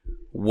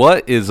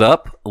What is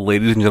up,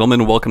 ladies and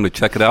gentlemen? Welcome to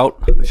Check It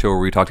Out, the show where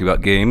we talk to you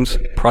about games,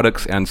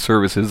 products, and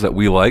services that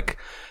we like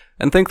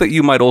and think that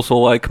you might also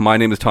like. My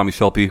name is Tommy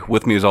Shelby.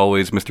 With me, as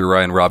always, Mr.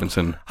 Ryan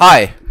Robinson.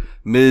 Hi.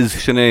 Ms.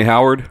 Shanae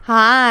Howard.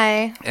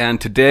 Hi.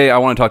 And today I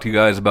want to talk to you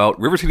guys about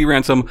River City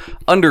Ransom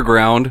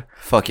Underground.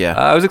 Fuck yeah.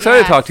 I was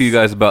excited to talk to you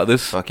guys about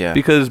this. Fuck yeah.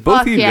 Because both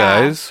Fuck of you yeah.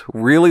 guys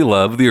really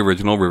love the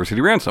original River City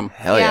Ransom.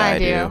 Hell yeah, Yeah,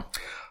 I I do.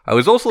 I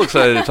was also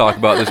excited to talk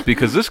about this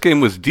because this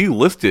game was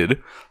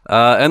delisted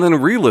and then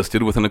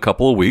relisted within a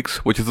couple of weeks,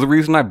 which is the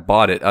reason I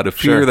bought it, out of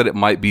fear Sure. that it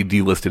might be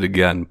delisted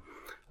again.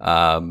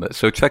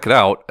 So check it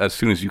out as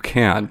soon as you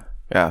can.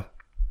 Yeah.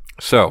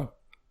 So,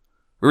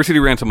 River City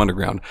Ransom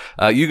Underground.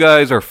 You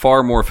guys are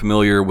far more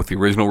familiar with the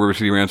original River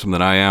City Ransom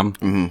than I am.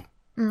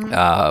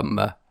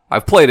 Mm-hmm.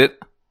 I've played it,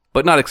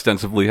 but not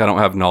extensively. I don't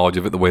have knowledge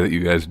of it the way that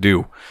you guys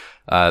do.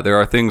 There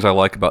are things I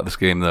like about this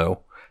game, though.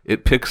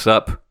 It picks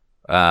up...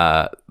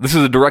 this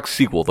is a direct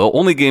sequel, the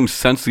only game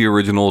since the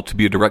original to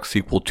be a direct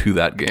sequel to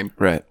that game.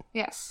 Right.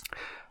 Yes.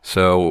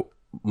 So,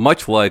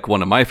 much like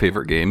one of my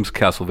favorite games,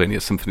 Castlevania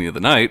Symphony of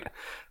the Night,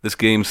 this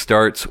game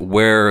starts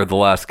where the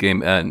last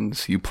game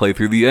ends. You play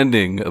through the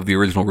ending of the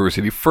original River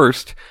City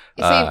first.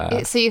 So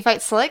you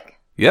fight Slick?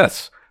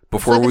 Yes.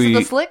 Before Is it we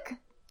the Slick?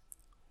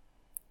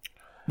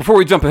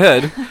 jump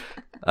ahead,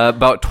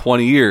 about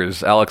 20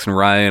 years, Alex and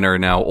Ryan are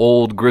now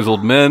old,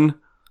 grizzled men,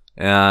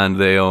 and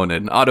they own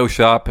an auto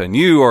shop, and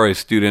you are a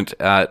student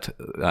at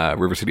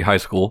River City High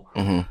School.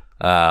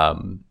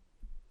 Mm-hmm.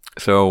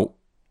 So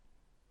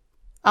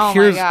Oh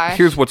here's- my gosh.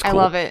 here's what's I cool.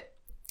 love it.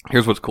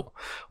 here's what's cool.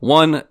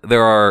 One,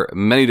 there are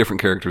many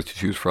different characters to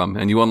choose from,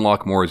 and you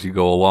unlock more as you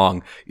go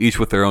along, each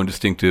with their own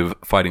distinctive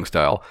fighting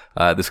style.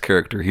 This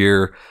character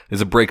here is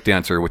a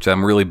breakdancer, which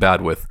I'm really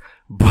bad with,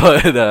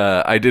 but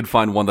I did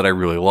find one that I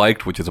really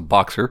liked, which is a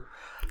boxer.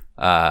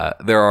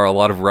 There are a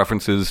lot of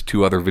references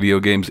to other video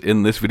games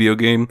in this video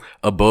game.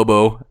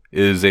 Abobo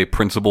is a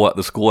principal at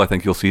the school. I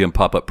think you'll see him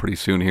pop up pretty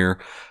soon here.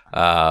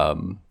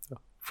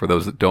 For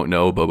those that don't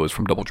know, Bobo's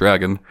from Double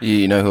Dragon.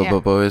 You know who Yeah.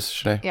 Bobo is,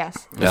 Shanae?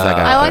 Yes. It's that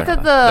guy I out like there.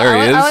 that the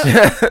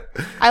There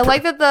he I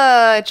like that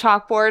the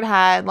chalkboard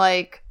had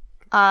like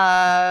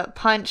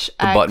punch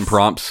The X. button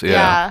prompts,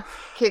 yeah.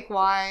 Kick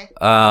Y.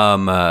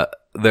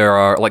 There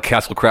are, like,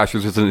 Castle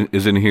Crashers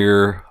is in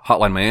here.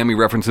 Hotline Miami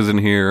references in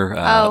here.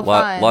 Oh,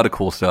 fun. lot of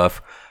cool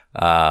stuff.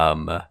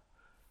 I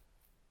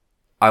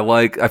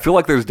feel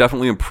like there's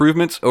definitely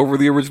improvements over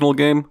the original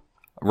game.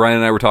 Ryan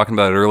and I were talking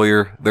about it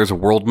earlier. There's a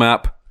world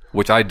map,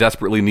 which I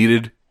desperately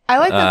needed. I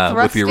like the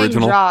with the thrusting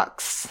original.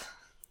 jocks.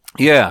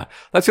 Yeah,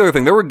 that's the other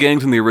thing. There were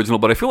gangs in the original,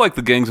 but I feel like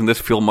the gangs in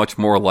this feel much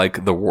more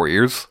like the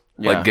Warriors.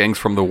 Yeah. Like gangs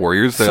from the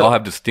Warriors. They So- all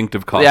have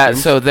distinctive costumes. Yeah,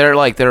 so they're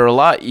a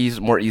lot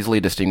more easily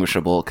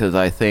distinguishable because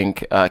I think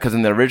because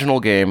in the original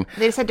game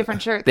They just had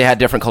different shirts. they had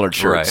different colored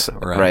shirts,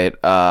 Right.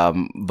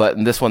 But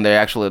in this one they're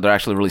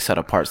actually really set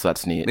apart, so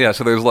that's neat. Yeah,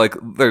 so there's like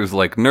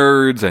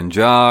nerds and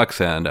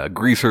jocks and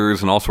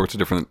greasers and all sorts of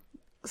different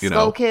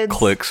Skull kids.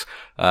 cliques.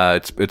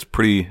 It's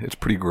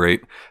pretty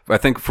great. I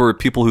think for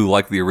people who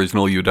like the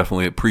original, you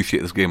definitely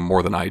appreciate this game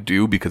more than I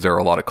do because there are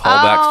a lot of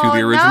callbacks to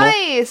the original.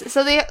 Nice.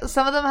 So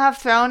some of them have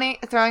throwing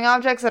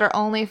objects that are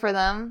only for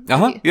them.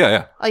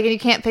 Yeah. Like, and you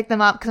can't pick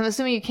them up because I'm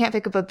assuming you can't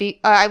pick up a beaker.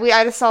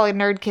 I just saw a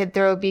nerd kid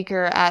throw a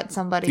beaker at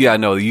somebody. Yeah,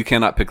 no, you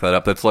cannot pick that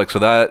up. That's like, so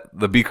that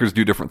the beakers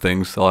do different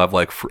things. They'll have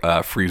like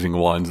freezing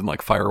ones and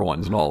like fire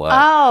ones and all that.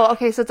 Oh,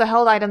 okay. So it's a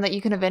held item that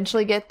you can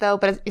eventually get though,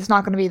 but it's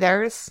not going to be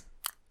theirs.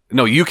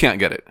 No, you can't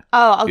get it.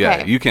 Oh, okay.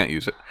 Yeah, you can't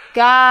use it.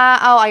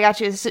 I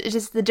got you. It's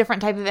just the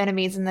different type of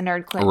enemies in the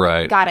nerd clique.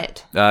 Right. Got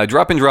it.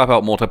 Drop in, drop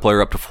out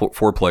multiplayer up to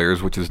four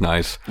players, which is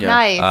nice. Yeah.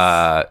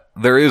 Nice.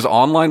 There is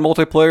online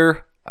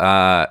multiplayer.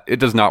 It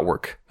does not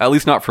work, at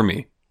least not for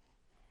me.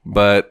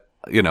 But,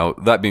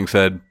 that being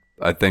said,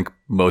 I think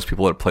most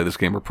people that play this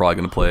game are probably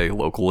going to play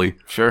locally.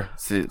 Sure.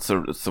 See, it's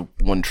a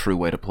one true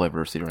way to play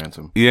River City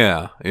Ransom.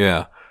 Yeah.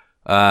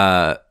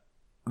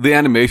 The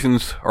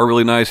animations are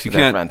really nice. You They're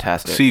can't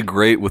fantastic. see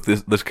great with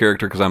this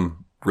character because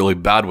I'm really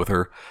bad with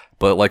her.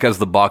 But like as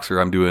the boxer,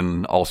 I'm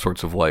doing all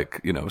sorts of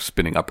like,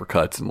 spinning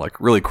uppercuts and like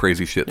really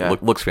crazy shit. Yeah.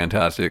 Looks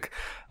fantastic.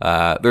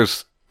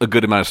 There's a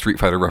good amount of Street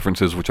Fighter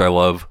references, which I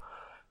love.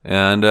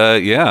 And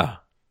yeah,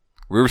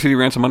 River City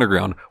Ransom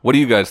Underground. What do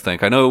you guys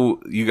think? I know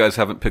you guys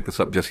haven't picked this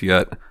up just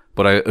yet,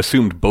 but I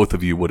assumed both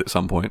of you would at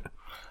some point.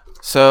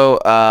 So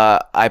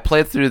I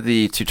played through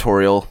the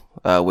tutorial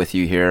with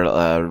you here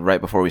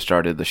right before we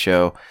started the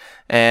show,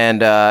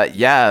 and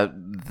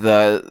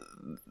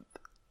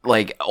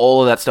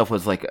all of that stuff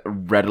was like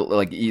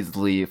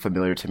easily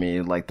familiar to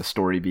me, like the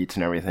story beats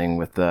and everything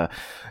with the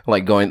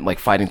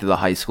fighting through the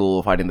high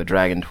school, fighting the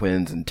Dragon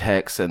Twins and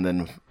Tex, and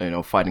then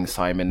fighting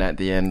Simon at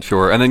the end.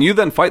 Sure. And then you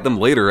then fight them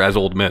later as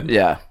old men.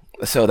 Yeah,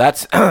 so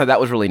that's that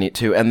was really neat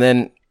too, and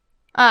then.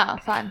 Oh,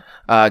 fun.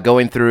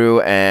 Going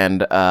through and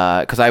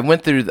because I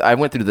went through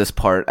this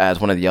part as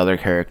one of the other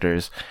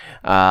characters,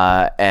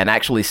 and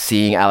actually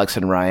seeing Alex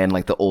and Ryan,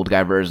 like the old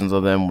guy versions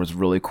of them, was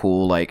really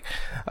cool. Like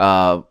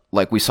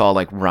we saw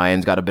like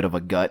Ryan's got a bit of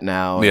a gut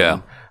now. Yeah.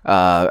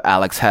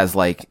 Alex has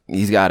like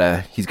he's got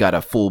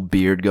a full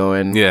beard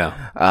going.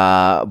 Yeah.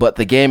 But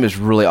the game is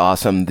really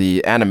awesome.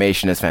 The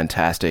animation is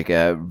fantastic.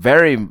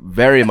 Very,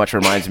 very much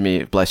reminds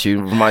me. Bless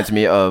you. Reminds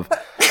me of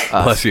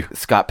Bless you.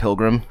 Scott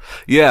Pilgrim.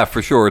 Yeah,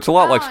 for sure. It's a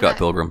lot like Oh, Scott nice.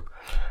 Pilgrim.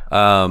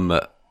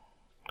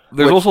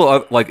 There's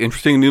also like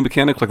interesting new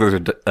mechanics. Like there's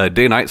a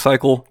day-night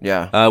cycle.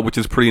 Yeah. Which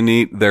is pretty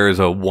neat. There's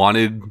a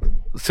wanted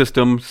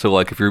system. So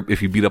like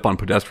if you beat up on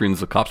pedestrians,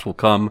 the cops will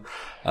come.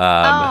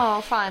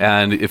 Oh, fun.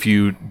 And if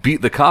you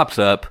beat the cops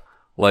up,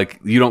 like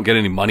you don't get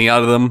any money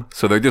out of them.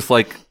 So they're just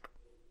like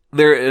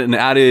they're an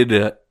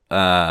added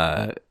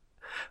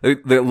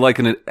they're like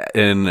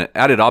an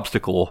added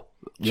obstacle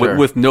Sure.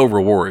 with no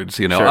rewards.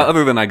 You know, Sure.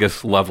 other than I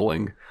guess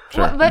leveling.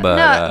 But But,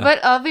 no, but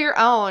of your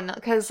own,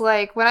 because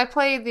like when I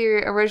played the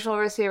original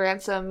River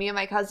Ransom, me and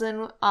my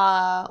cousin,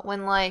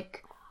 when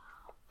like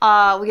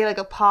we get like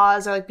a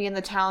pause or like be in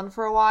the town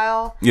for a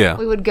while, Yeah.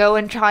 we would go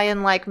and try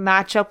and like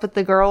match up with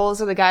the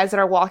girls or the guys that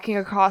are walking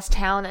across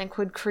town and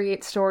could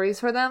create stories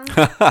for them,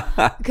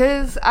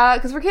 because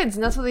we're kids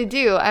and that's what they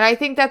do, and I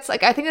think that's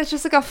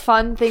just like a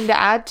fun thing to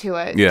add to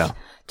it. Yeah.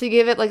 To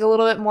give it like a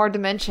little bit more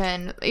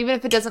dimension, even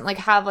if it doesn't like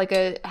have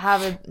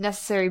a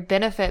necessary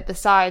benefit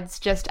besides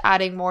just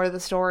adding more to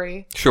the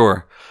story.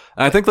 Sure.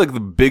 And I think like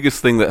the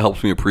biggest thing that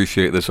helps me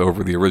appreciate this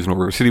over the original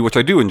River City, which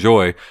I do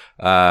enjoy,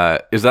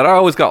 is that I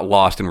always got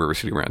lost in River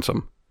City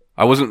Ransom.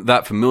 I wasn't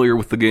that familiar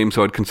with the game,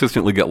 so I'd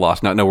consistently get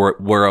lost, not know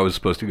where I was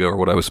supposed to go or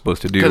what I was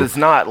supposed to do. Because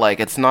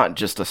it's not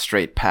just a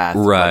straight path,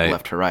 Right. like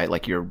left to right.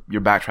 Like you're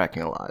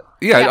backtracking a lot.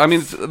 Yeah, Yes. I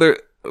mean,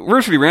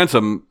 River City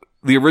Ransom,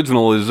 the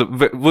original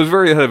was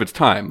very ahead of its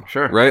time.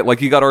 Sure. Right?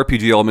 Like, you got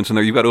RPG elements in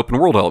there, you've got open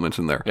world elements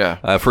in there.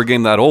 Yeah. For a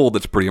game that old,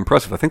 that's pretty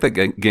impressive. I think that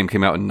game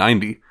came out in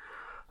 90.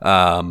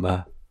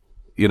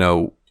 You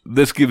know,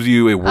 this gives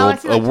you I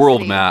see a that world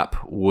city. map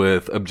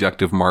with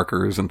objective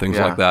markers and things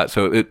Yeah. like that.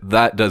 So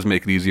that does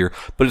make it easier.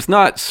 But it's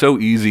not so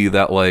easy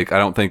that, like, I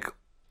don't think,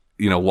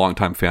 you know,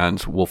 longtime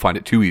fans will find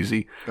it too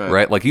easy,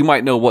 right? Like, you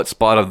might know what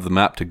spot of the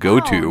map to go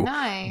to,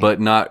 nice. but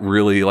not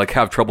really, like,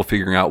 have trouble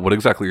figuring out what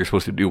exactly you're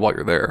supposed to do while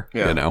you're there,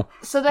 Yeah. you know?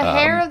 So the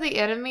hair of the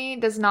enemy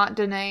does not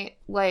denote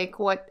like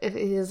what if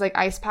it is like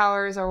ice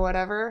powers or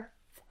whatever.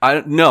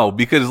 No,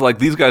 because, like,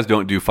 these guys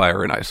don't do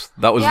fire and ice.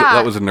 That was Yeah.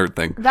 that was a nerd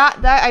thing. That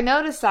I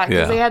noticed that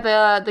because Yeah. they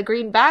had the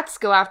green bats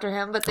go after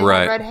him, but they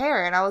Right. had red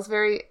hair, and I was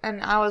like,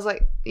 I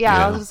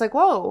was just like,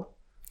 whoa.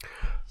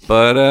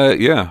 But,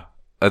 yeah.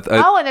 and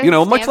there's You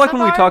know, a much like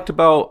when we stamina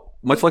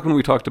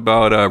talked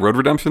about Road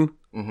Redemption,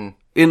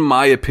 in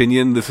my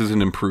opinion, this is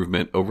an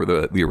improvement over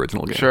the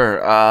original game. Sure.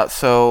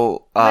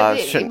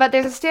 But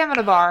there's a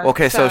stamina bar.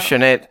 Okay, so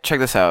Sinead, check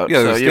this out. Yeah,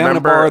 so there's you stamina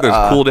remember, bar, there's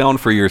cooldown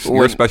for your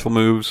special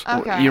moves.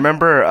 Okay. You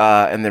remember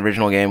in the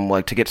original game,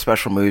 like to get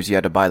special moves, you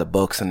had to buy the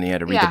books and you had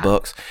to read Yeah. the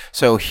books.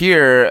 So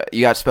here,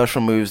 you got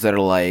special moves that are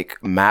like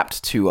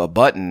mapped to a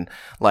button.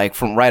 Like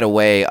from right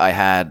away, I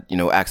had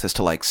access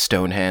to like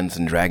stone hands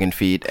and dragon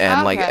feet,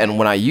 and Okay. and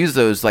when I use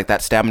those, like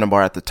that stamina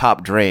bar at the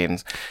top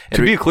drains.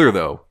 To be clear,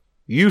 though,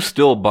 you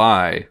still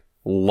buy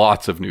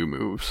lots of new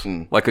moves.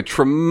 Like a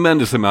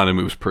tremendous amount of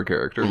moves per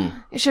character.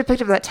 You should have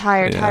picked up that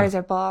tire. Yeah. Tire's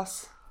our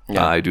boss.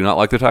 Yeah. I do not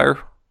like the tire.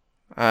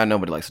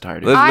 Nobody likes the tire.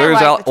 Dude. There's, I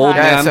there's like the old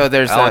tire. man, Yeah, so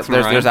there's Alex and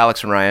Ryan, there's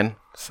Alex and Ryan.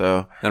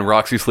 So and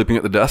Roxy sleeping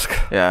at the desk.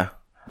 yeah.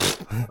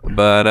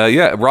 But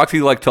yeah,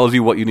 Roxy like tells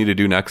you what you need to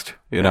do next.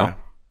 You know. Yeah.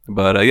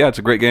 But yeah, it's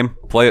a great game.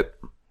 Play it.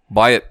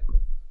 Buy it.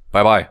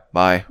 Bye bye.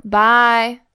 Bye. Bye.